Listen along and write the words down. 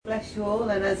bless you all.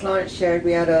 And as Lawrence shared,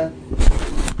 we had a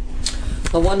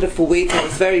wonderful week. I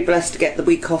was very blessed to get the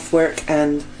week off work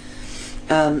and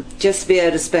just to be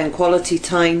able to spend quality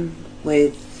time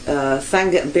with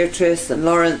Sangat and Beatrice and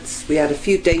Lawrence. We had a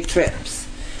few day trips,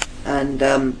 and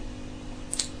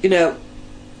you know,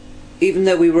 even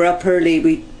though we were up early,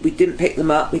 we didn't pick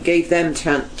them up. We gave them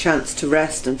chance to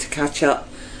rest and to catch up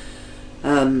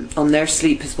on their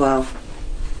sleep as well.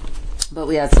 But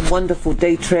we had some wonderful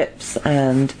day trips,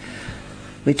 and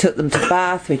we took them to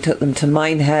Bath, we took them to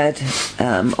Minehead.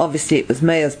 Obviously it was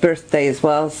Maya's birthday as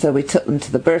well, so we took them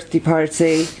to the birthday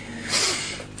party.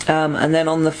 And then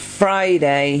on the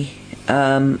Friday,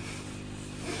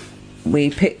 we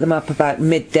picked them up about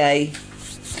midday,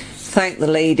 thanked the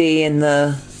lady in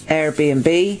the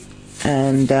Airbnb,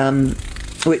 and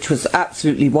which was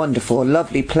absolutely wonderful, a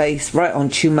lovely place right on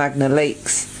Chumagna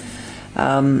Lakes.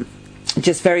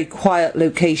 Just very quiet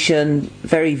location,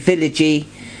 very villagey,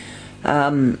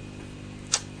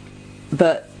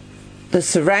 but the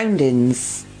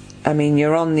surroundings, I mean,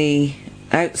 you're on the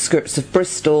outskirts of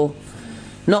Bristol,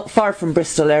 not far from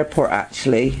Bristol Airport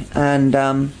actually, and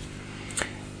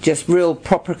just real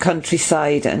proper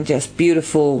countryside and just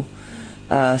beautiful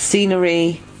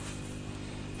scenery.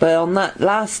 But on that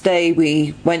last day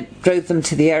we drove them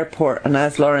to the airport, and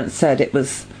as Lawrence said,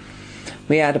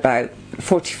 we had about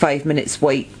 45 minutes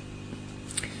wait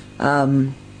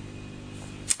until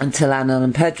Anna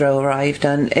and Pedro arrived,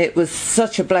 and it was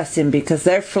such a blessing because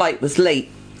their flight was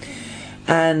late,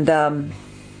 and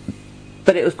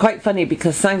but it was quite funny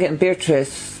because Sangat and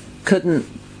Beatrice couldn't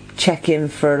check in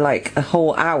for like a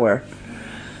whole hour,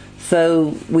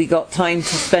 so we got time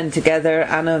to spend together,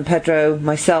 Anna and Pedro,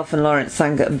 myself and Lawrence,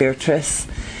 Sangat and Beatrice,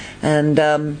 and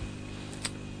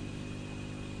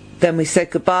then we said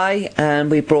goodbye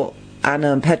and we brought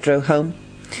Anna and Pedro home,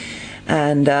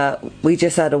 and we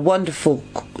just had a wonderful,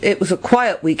 it was a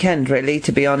quiet weekend really,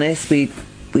 to be honest.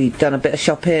 We'd done a bit of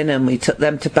shopping and we took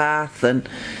them to Bath, and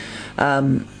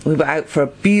we were out for a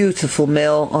beautiful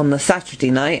meal on the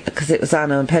Saturday night because it was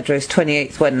Anna and Pedro's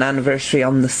 28th wedding anniversary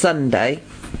on the Sunday.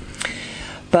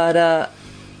 But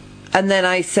and then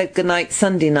I said goodnight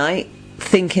Sunday night,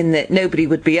 thinking that nobody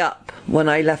would be up when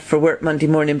I left for work Monday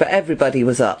morning, but everybody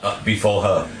was up. Before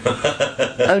her.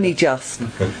 Only just.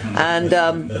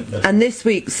 And this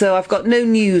week, so I've got no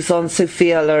news on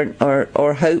Sophia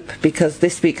or Hope, because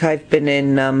this week I've been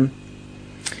in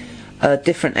a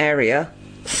different area,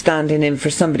 standing in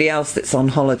for somebody else that's on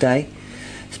holiday.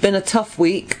 It's been a tough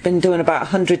week, been doing about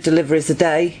 100 deliveries a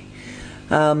day.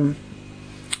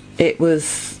 It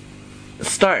was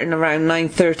starting around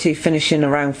 9:30, finishing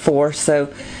around 4,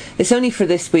 so it's only for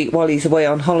this week while he's away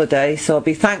on holiday, so I'll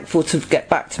be thankful to get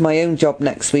back to my own job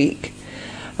next week.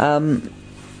 But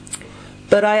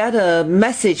I had a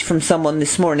message from someone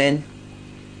this morning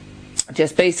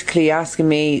just basically asking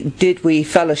me, did we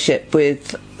fellowship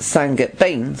with Sangat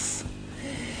Baines?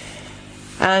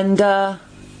 And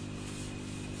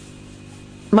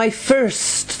my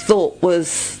first thought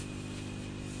was,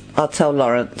 I'll tell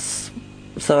Lawrence.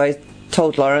 So I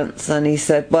told Lawrence, and he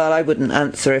said, well, I wouldn't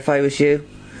answer if I was you.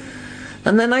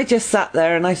 And then I just sat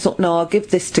there and I thought, no, I'll give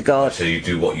this to God. So you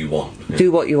do what you want. Yeah.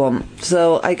 Do what you want.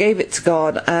 So I gave it to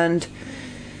God, and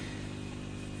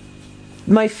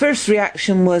my first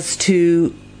reaction was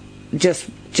to just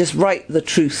write the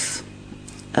truth.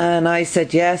 And I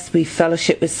said, yes, we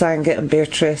fellowship with Sangat and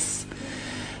Beatrice.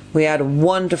 We had a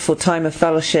wonderful time of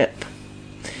fellowship.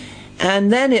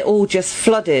 And then it all just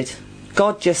flooded.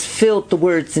 God just filled the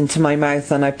words into my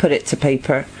mouth, and I put it to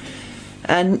paper.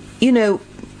 And, you know,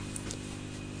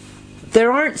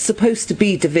 there aren't supposed to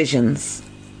be divisions.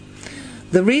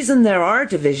 The reason there are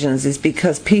divisions is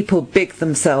because people big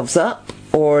themselves up,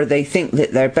 or they think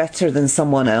that they're better than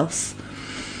someone else,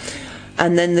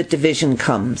 and then the division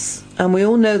comes. And we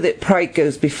all know that pride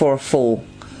goes before a fall.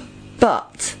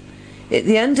 But at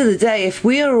the end of the day, if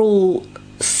we are all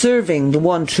serving the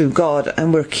one true God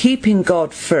and we're keeping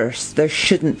God first, there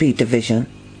shouldn't be division.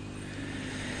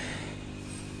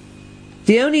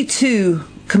 The only two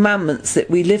commandments that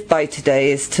we live by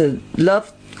today is to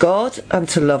love God and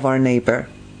to love our neighbour.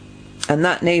 And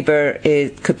that neighbour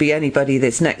could be anybody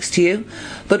that's next to you,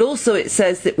 but also it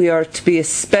says that we are to be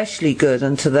especially good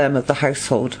unto them of the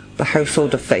household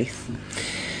of faith.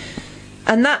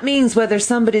 And that means whether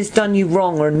somebody's done you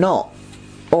wrong or not,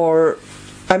 or,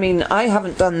 I mean, I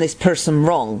haven't done this person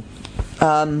wrong,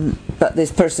 but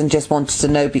this person just wanted to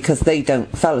know because they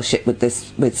don't fellowship with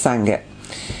Sangat.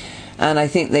 And I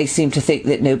think they seem to think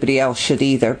that nobody else should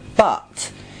either.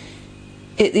 But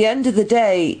at the end of the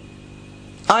day,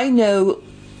 I know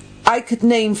I could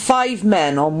name 5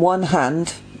 men on one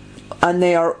hand and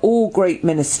they are all great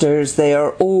ministers, they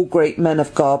are all great men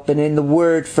of God, been in the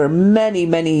Word for many,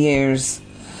 many years,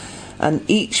 and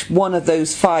each one of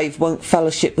those 5 won't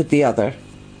fellowship with the other.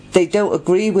 They don't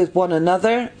agree with one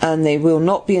another, and they will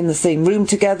not be in the same room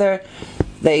together.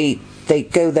 They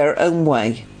go their own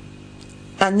way.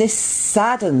 And this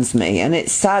saddens me, and it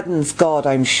saddens God,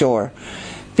 I'm sure,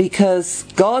 because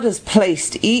God has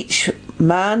placed each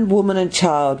man, woman and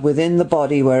child within the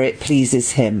body where it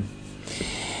pleases Him.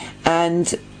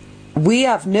 And we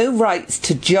have no rights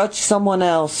to judge someone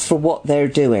else for what they're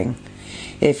doing.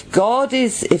 If God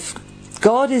is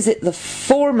at the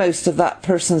foremost of that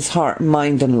person's heart,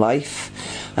 mind and life,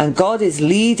 and God is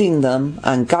leading them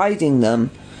and guiding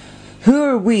them, who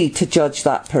are we to judge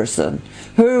that person?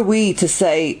 Who are we to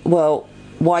say, well,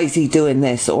 why is he doing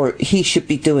this, or he should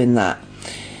be doing that?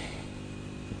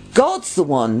 God's the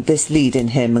one that's leading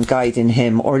him and guiding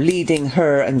him, or leading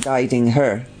her and guiding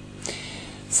her.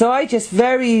 So I just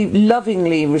very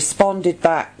lovingly responded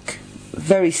back,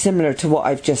 very similar to what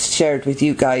I've just shared with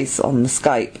you guys on the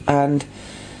Skype. And,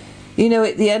 you know,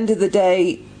 at the end of the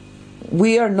day,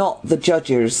 we are not the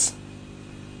judges.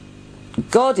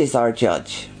 God is our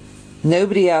judge.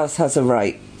 Nobody else has a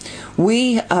right.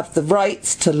 We have the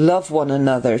rights to love one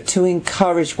another, to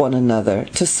encourage one another,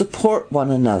 to support one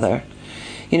another.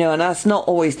 You know, and that's not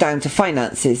always down to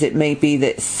finances. It may be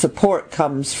that support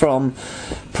comes from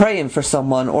praying for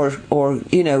someone, or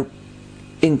you know,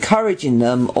 encouraging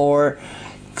them, or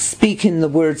speaking the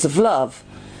words of love.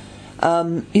 You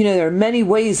know, there are many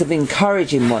ways of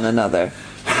encouraging one another.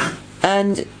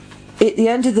 And at the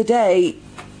end of the day,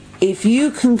 if you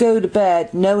can go to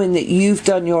bed knowing that you've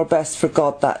done your best for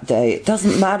God that day, it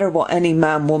doesn't matter what any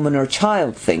man, woman or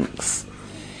child thinks.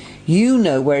 You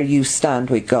know where you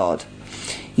stand with God.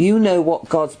 You know what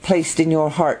God's placed in your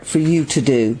heart for you to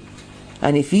do.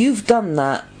 And if you've done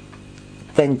that,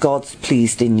 then God's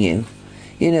pleased in you.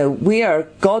 You know, we are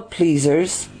God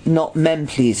pleasers, not men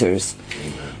pleasers.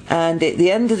 And at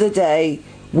the end of the day,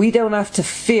 we don't have to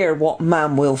fear what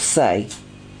man will say.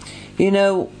 You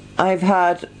know, I've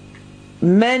had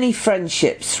many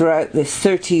friendships throughout this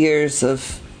 30 years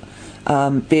of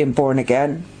being born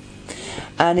again,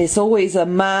 and it's always a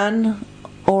man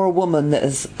or a woman that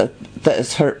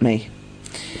has hurt me.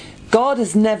 God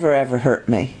has never ever hurt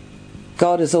me.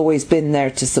 God has always been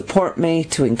there to support me,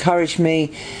 to encourage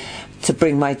me, to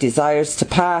bring my desires to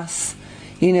pass.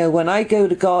 You know, when I go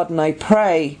to God and I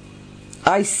pray,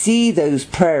 I see those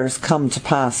prayers come to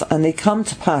pass, and they come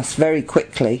to pass very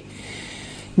quickly.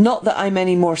 Not that I'm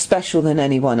any more special than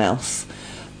anyone else,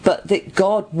 but that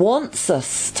God wants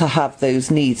us to have those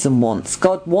needs and wants.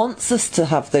 God wants us to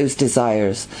have those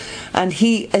desires, and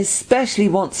He especially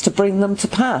wants to bring them to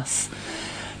pass.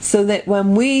 So that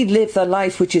when we live a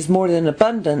life which is more than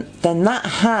abundant, then that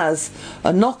has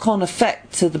a knock-on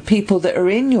effect to the people that are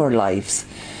in your lives,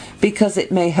 because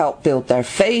it may help build their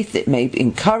faith, it may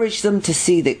encourage them to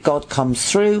see that God comes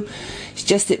through. It's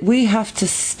just that we have to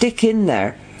stick in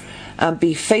there and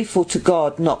be faithful to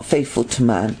God, not faithful to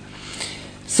man.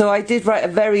 So I did write a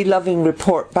very loving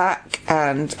report back,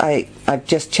 and I've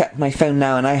just checked my phone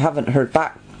now and I haven't heard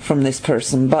back from this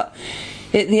person. But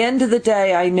at the end of the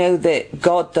day, I know that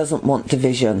God doesn't want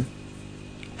division,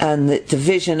 and that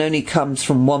division only comes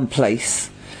from one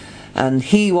place, and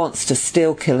He wants to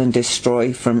steal, kill and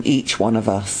destroy from each one of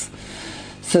us.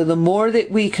 So the more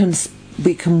that we can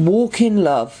walk in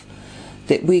love,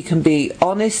 that we can be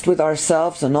honest with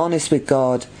ourselves and honest with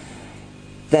God,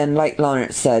 then like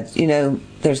Lawrence said, you know,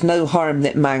 there's no harm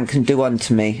that man can do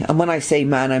unto me. And when I say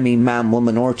man, I mean man,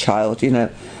 woman or child. You know,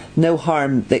 no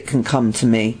harm that can come to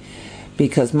me,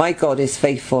 because my God is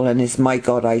faithful and is my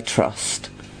God I trust.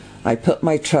 I put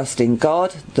my trust in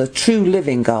God, the true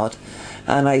living God,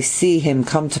 and I see Him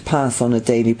come to pass on a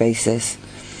daily basis.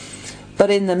 But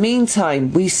in the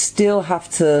meantime, we still have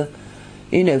to,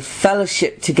 you know,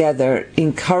 fellowship together,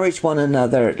 encourage one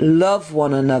another, love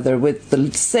one another with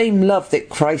the same love that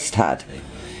Christ had.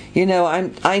 You know,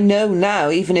 I know now,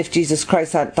 even if Jesus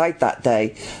Christ hadn't died that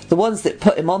day, the ones that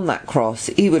put Him on that cross,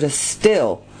 He would have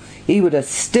still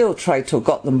tried to have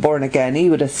got them born again. He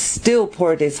would have still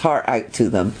poured His heart out to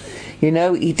them. You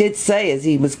know, He did say, as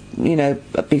He was, you know,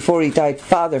 before He died,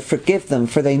 Father, forgive them,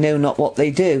 for they know not what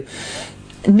they do.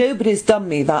 Nobody's done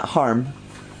me that harm.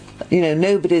 You know,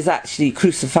 nobody's actually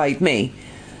crucified me.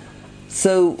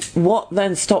 So what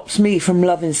then stops me from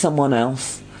loving someone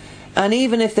else? And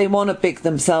even if they want to big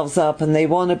themselves up and they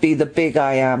want to be the big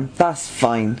I am, that's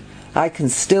fine. I can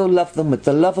still love them with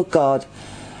the love of God,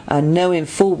 and knowing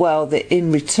full well that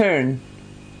in return,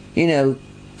 you know,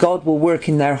 God will work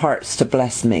in their hearts to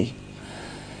bless me.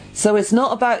 So it's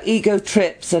not about ego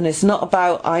trips, and it's not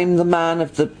about I'm the man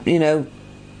of the,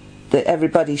 that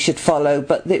everybody should follow,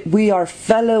 but that we are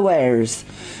fellow heirs,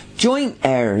 joint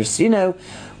heirs.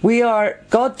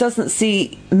 God doesn't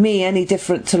see me any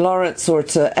different to Lawrence or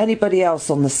to anybody else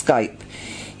on the Skype.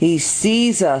 He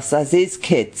sees us as his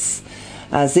kids,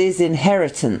 as his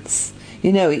inheritance.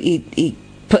 He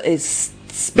put his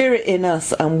spirit in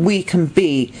us, and we can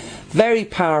be very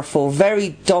powerful, very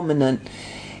dominant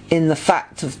in the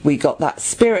fact of we got that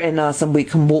spirit in us, and we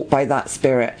can walk by that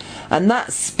spirit. And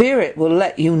that spirit will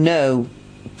let you know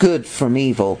good from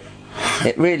evil.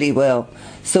 It really will.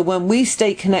 So when we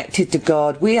stay connected to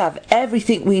God, we have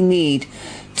everything we need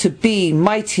to be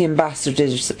mighty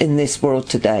ambassadors in this world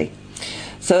today.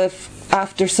 So if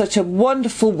after such a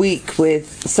wonderful week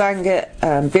with Sangat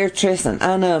and Beatrice and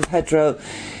Anna and Pedro,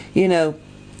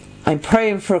 I'm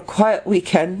praying for a quiet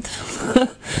weekend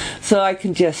so I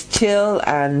can just chill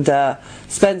and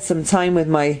spend some time with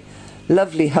my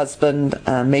lovely husband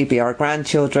and maybe our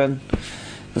grandchildren,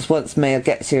 because once Maya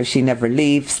gets here she never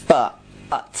leaves. But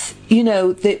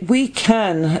that we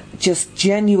can just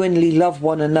genuinely love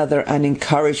one another and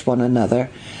encourage one another.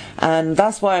 And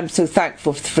that's why I'm so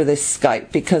thankful for this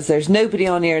Skype, because there's nobody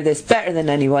on here that's better than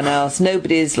anyone else.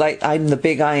 Nobody is like I'm the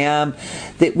big I am.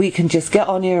 That we can just get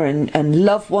on here and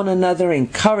love one another,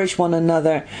 encourage one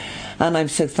another. And I'm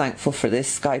so thankful for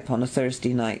this Skype on a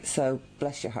Thursday night. So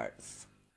bless your hearts.